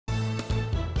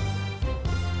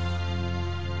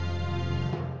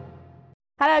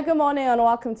Hello, good morning and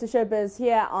welcome to Showbiz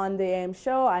here on the AM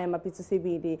Show. I am Apita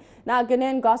CBD. Now,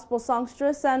 Ghanaian gospel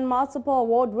songstress and multiple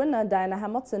award winner Diana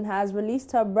Hamilton has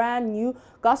released her brand new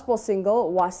gospel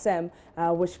single, Wasem,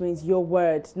 which means your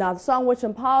word. Now, the song which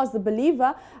empowers the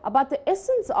believer about the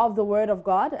essence of the word of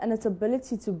God and its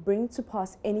ability to bring to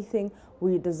pass anything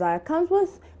we desire comes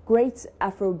with great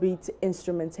Afrobeat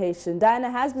instrumentation.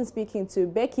 Diana has been speaking to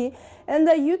Becky in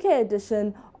the UK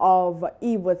edition of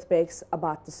Eve with Bex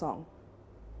about the song.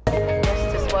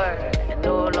 Just this word, and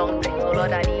no long thing, oh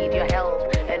Lord, I need your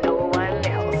help, and no one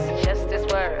else. Just this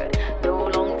word, no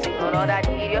long thing, oh Lord, I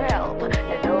need your help,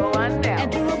 and no one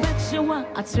else.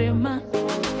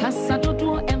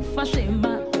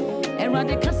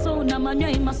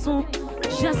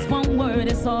 Just one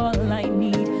word is all I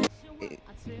need.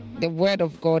 The word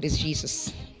of God is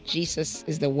Jesus. Jesus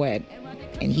is the word,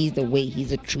 and he's the way,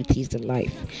 he's the truth, he's the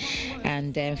life.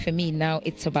 And for me now,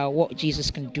 it's about what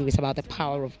Jesus can do. It's about the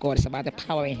power of God. It's about the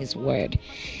power in his word.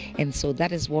 And so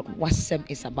that is what Wasem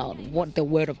is about, what the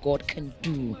word of God can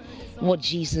do, what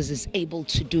Jesus is able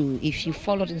to do. If you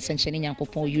followed in Sencheni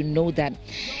Nyankopon, you know that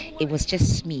it was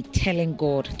just me telling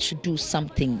God to do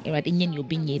something. But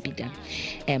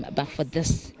for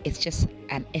this, it's just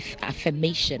an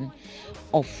affirmation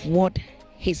of what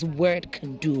his word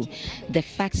can do. The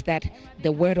fact that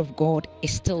the word of God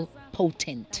is still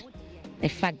potent. The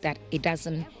fact that it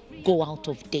doesn't go out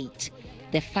of date.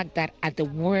 The fact that at the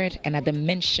word and at the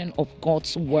mention of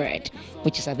God's word,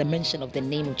 which is at the mention of the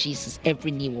name of Jesus,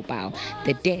 every knee will bow.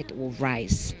 The dead will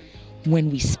rise when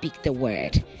we speak the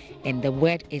word. And the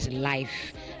word is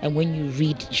life. And when you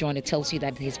read John, it tells you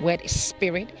that his word is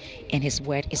spirit and his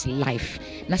word is life.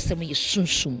 And so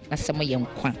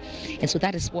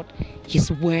that is what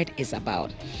his word is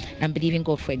about. I'm believing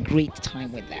God for a great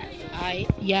time with that. I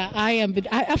am.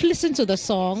 I've listened to the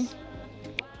song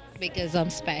because I'm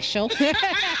special.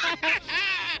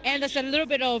 And there's a little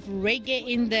bit of reggae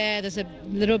in there. There's a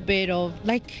little bit of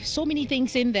like so many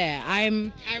things in there. I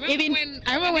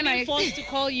remember when I forced to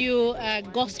call you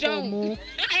gospel mu.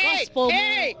 Gospel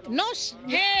mu. No.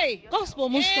 Hey. Gospel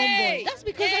mu Stoneboy. That's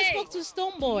because I spoke to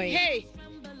Stoneboy. Hey.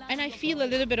 And I feel a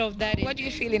little bit of that. What do you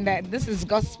feel in that? This is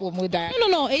gospel mu.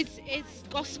 No. It's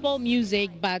gospel music,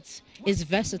 but it's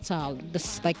versatile.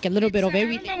 There's like a little bit of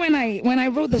everything. I remember when I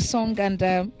wrote the song and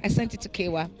I sent it to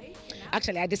Kewa.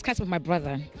 Actually, I discussed with my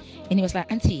brother, and he was like,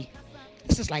 Auntie,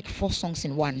 this is like 4 songs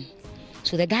in one.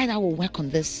 So the guy that will work on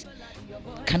this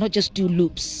cannot just do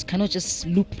loops, cannot just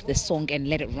loop the song and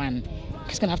let it run.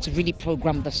 He's going to have to really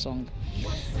program the song.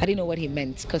 I didn't know what he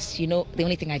meant because, you know, the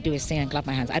only thing I do is sing and clap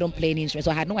my hands. I don't play any instruments,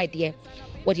 so I had no idea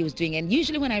what he was doing. And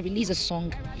usually when I release a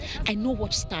song, I know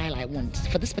what style I want.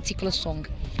 For this particular song,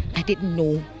 I didn't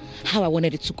know how I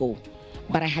wanted it to go.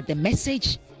 But I had the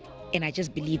message, and I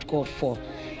just believed God for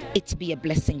it to be a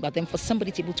blessing, but then for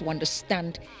somebody to be able to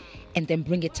understand and then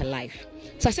bring it to life.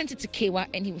 So I sent it to Kewa,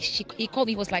 and he called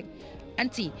me. He was like,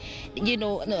 Auntie, you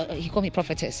know, no, he called me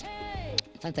prophetess.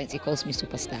 Sometimes he calls me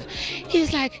superstar. He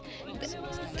was like,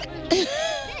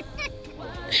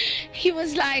 he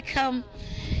was like,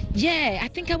 yeah, I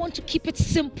think I want to keep it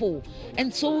simple,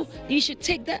 and so you should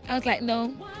take that. I was like,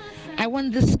 no, I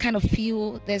want this kind of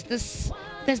feel. There's this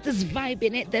vibe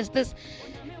in it. There's this.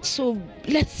 So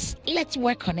let's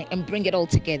work on it and bring it all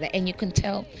together. And you can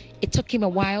tell it took him a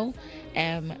while,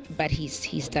 but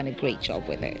he's done a great job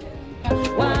with it.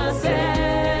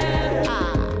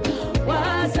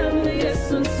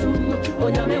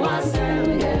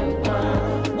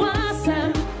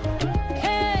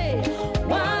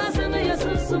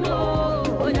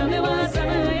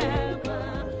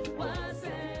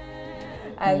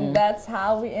 And that's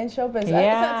how we end Showbiz.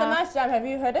 Yeah. It's a nice jam. Have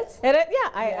you heard it?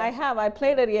 I have. I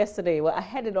played it yesterday. Well, I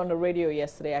had it on the radio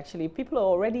yesterday, actually. People are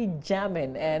already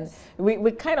jamming. And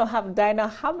we kind of have Diana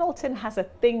Hamilton has a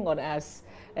thing on us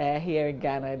here in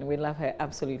Ghana. And we love her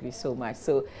absolutely so much.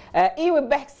 So, Ewan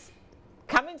Bex,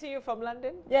 coming to you from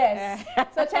London. Yes.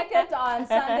 So check it on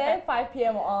Sunday, 5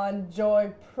 p.m. on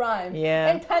Joy Prime.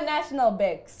 Yeah. International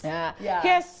Bex. Yeah.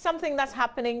 Here's something that's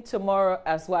happening tomorrow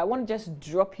as well. I want to just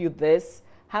drop you this.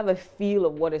 Have a feel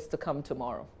of what is to come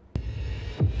tomorrow.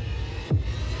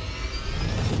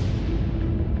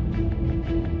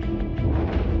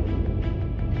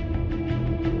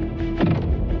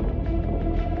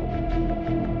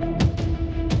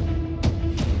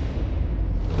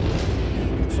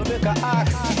 So make a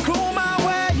ask, Kruma,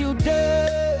 where you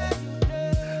there?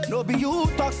 No be you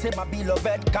talk, say my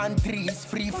beloved country is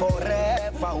free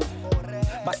forever.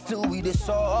 But still we the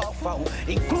suffer.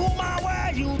 In Kruma,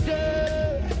 where you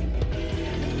there?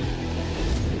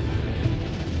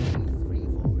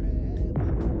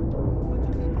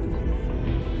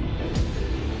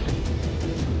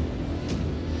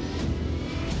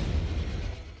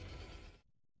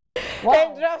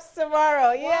 It drops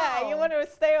tomorrow. Yeah, you want to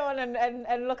stay on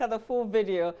and look at the full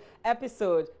video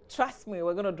episode. Trust me,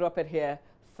 we're going to drop it here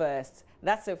first.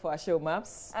 That's it for our show,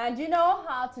 Maps. And you know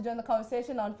how to join the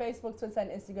conversation on Facebook, Twitter,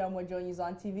 and Instagram with JoyNews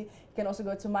on TV. You can also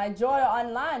go to My Joy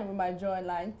Online with My Joy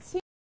Online TV.